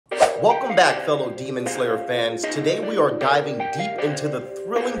Welcome back, fellow Demon Slayer fans. Today we are diving deep into the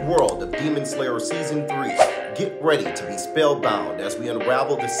thrilling world of Demon Slayer Season 3. Get ready to be spellbound as we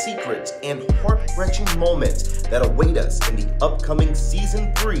unravel the secrets and heart-wrenching moments that await us in the upcoming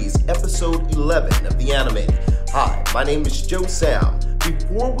Season 3's Episode 11 of the anime. Hi, my name is Joe Sam.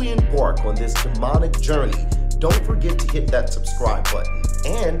 Before we embark on this demonic journey, don't forget to hit that subscribe button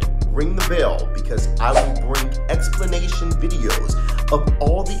and ring the bell because I will bring explanation videos of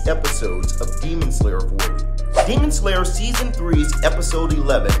all the episodes of Demon Slayer for you. Demon Slayer Season 3's Episode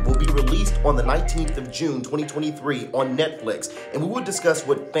 11 will be released on the 19th of June 2023 on Netflix, and we will discuss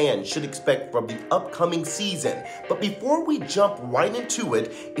what fans should expect from the upcoming season. But before we jump right into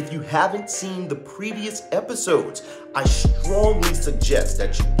it, if you haven't seen the previous episodes, I strongly suggest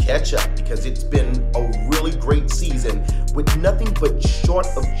that you catch up because it's been a really great season with nothing but short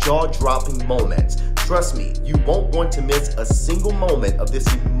of jaw-dropping moments. Trust me, you won't want to miss a single moment of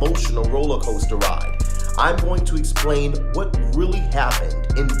this emotional roller coaster ride. I'm going to explain what really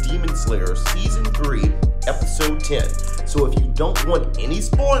happened in Demon Slayer Season 3, Episode 10. So if you don't want any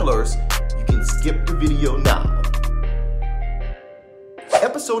spoilers, you can skip the video now.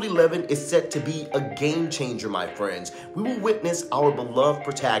 Episode 11 is set to be a game changer, my friends. We will witness our beloved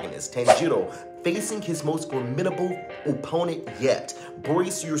protagonist, Tanjiro, facing his most formidable opponent yet.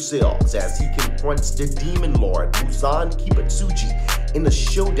 Brace yourselves as he confronts the Demon Lord, Muzan Kibutsuji, in a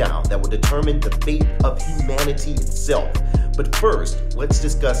showdown that will determine the fate of humanity itself. But first, let's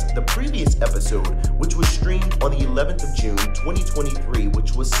discuss the previous episode, which was streamed on the 11th of June 2023,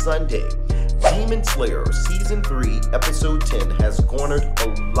 which was Sunday. Demon Slayer Season 3, Episode 10 has garnered a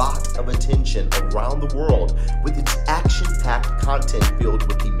lot of attention around the world with its action-packed content filled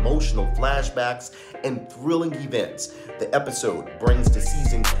with emotional flashbacks and thrilling events. The episode brings the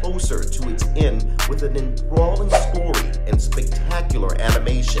season closer to its end with an enthralling story and spectacular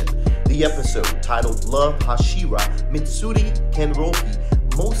animation. The episode, titled Love Hashira Mitsuri Kenroki,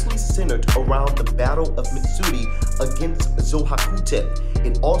 mostly centered around the battle of Mitsuri against Zohakuten.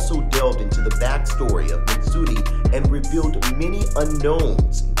 It also delved into the backstory of Mitsuri and revealed many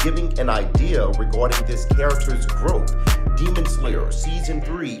unknowns, giving an idea regarding this character's growth. Demon Slayer Season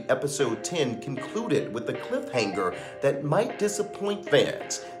 3 Episode 10 concluded with a cliffhanger that might disappoint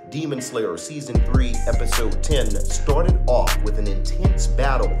fans. Demon Slayer Season 3 Episode 10 started off with an intense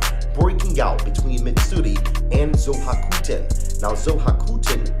battle breaking out between Mitsuri and Zohakuten. Now,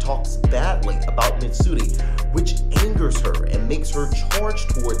 Zohakuten talks badly about Mitsuri, which angers her and makes her charge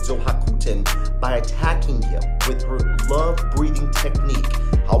towards Zohakuten by attacking him with her love-breathing technique.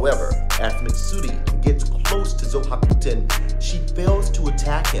 However, as Mitsuri gets close to Zohakuten, she fails to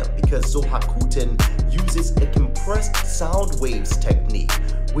attack him because Zohakuten uses a compressed sound waves technique,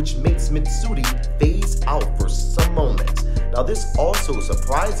 which makes Mitsuri phase out for some moments. Now, this also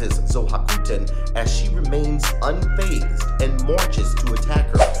surprises Zohakuten as she remains unfazed and marches to attack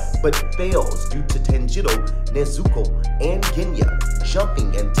her, but fails due to Tanjiro, Nezuko, and Genya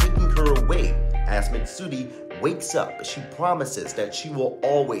jumping and taking her away. As Mitsuri wakes up, she promises that she will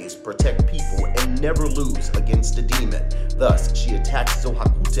always protect people and never lose against a demon. Thus, she attacks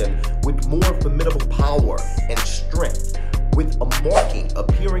Zohakuten with more formidable power and strength, with a marking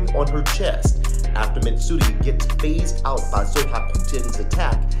appearing on her chest. After Mitsuri gets phased out by Zohakuten's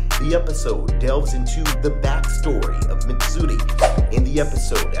attack, the episode delves into the backstory of Mitsuri. In the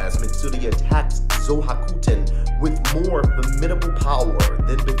episode, as Mitsuri attacks Zohakuten with more formidable power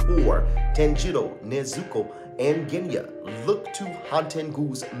than before, Tanjiro, Nezuko, and Genya look to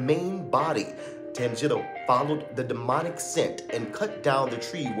Hantengu's main body. Tanjiro followed the demonic scent and cut down the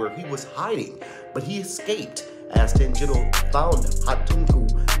tree where he was hiding, but he escaped. As Tanjiro found Hantengu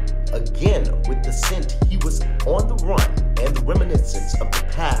again with the scent, he was on the run, and the reminiscence of the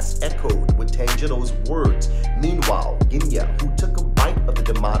past echoed with Tanjiro's words. Meanwhile, Genya, who took a bite of the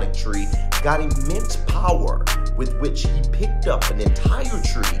demonic tree, got immense power with which he picked up an entire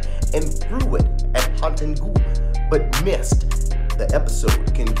tree and threw it at Hantengu, but missed. The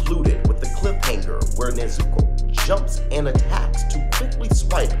episode concluded with the cliffhanger where Nezuko jumps and attacks to quickly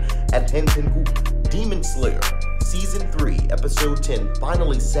swipe at Hantengu. Demon Slayer Season 3 Episode 10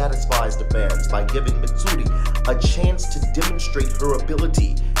 finally satisfies the fans by giving Mitsuri a chance to demonstrate her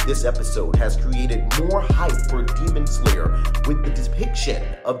ability. This episode has created more hype for Demon Slayer with the depiction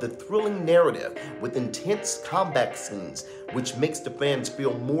of the thrilling narrative with intense combat scenes, which makes the fans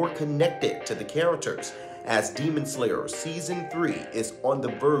feel more connected to the characters. As Demon Slayer Season 3 is on the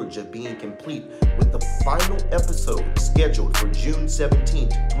verge of being complete with the final episode scheduled for June 17,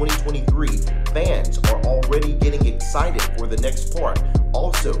 2023, fans are already getting excited for the next part.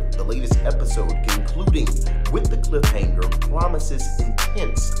 Also, the latest episode concluding with the cliffhanger promises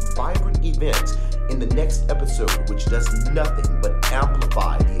intense, violent event in the next episode, which does nothing but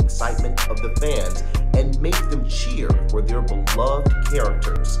amplify the excitement of the fans and make them cheer for their beloved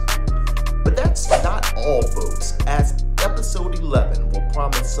characters. But that's not all, folks, as episode 11 will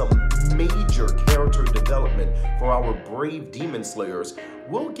promise some major character development for our brave demon slayers.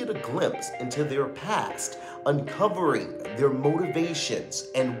 We'll get a glimpse into their past, uncovering their motivations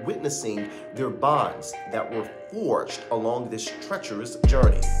and witnessing their bonds that were forged along this treacherous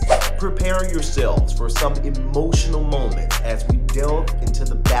journey. Prepare yourselves for some emotional moments as we delve into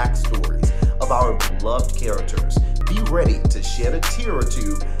the backstories of our beloved characters. Be ready to shed a tear or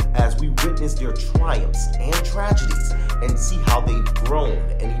two as we witness their triumphs and tragedies and see how they've grown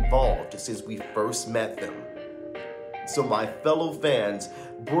and evolved since we first met them. So my fellow fans,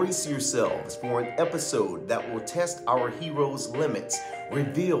 brace yourselves for an episode that will test our heroes' limits,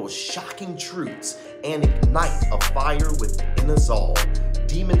 reveal shocking truths, and ignite a fire within us all.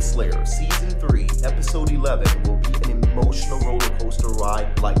 Demon Slayer Season 3, Episode 11 will be an emotional roller coaster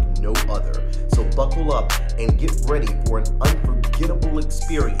ride like no other. So buckle up and get ready for an unforgettable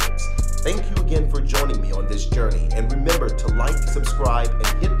experience. Thank you again for joining me on this journey, and remember to like, subscribe, and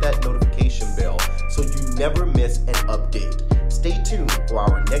hit that notification bell so you never miss an update. Stay tuned for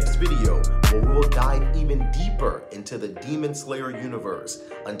our next video where we'll dive even deeper into the Demon Slayer universe.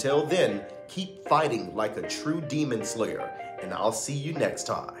 Until then, keep fighting like a true Demon Slayer, and I'll see you next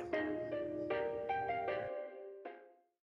time.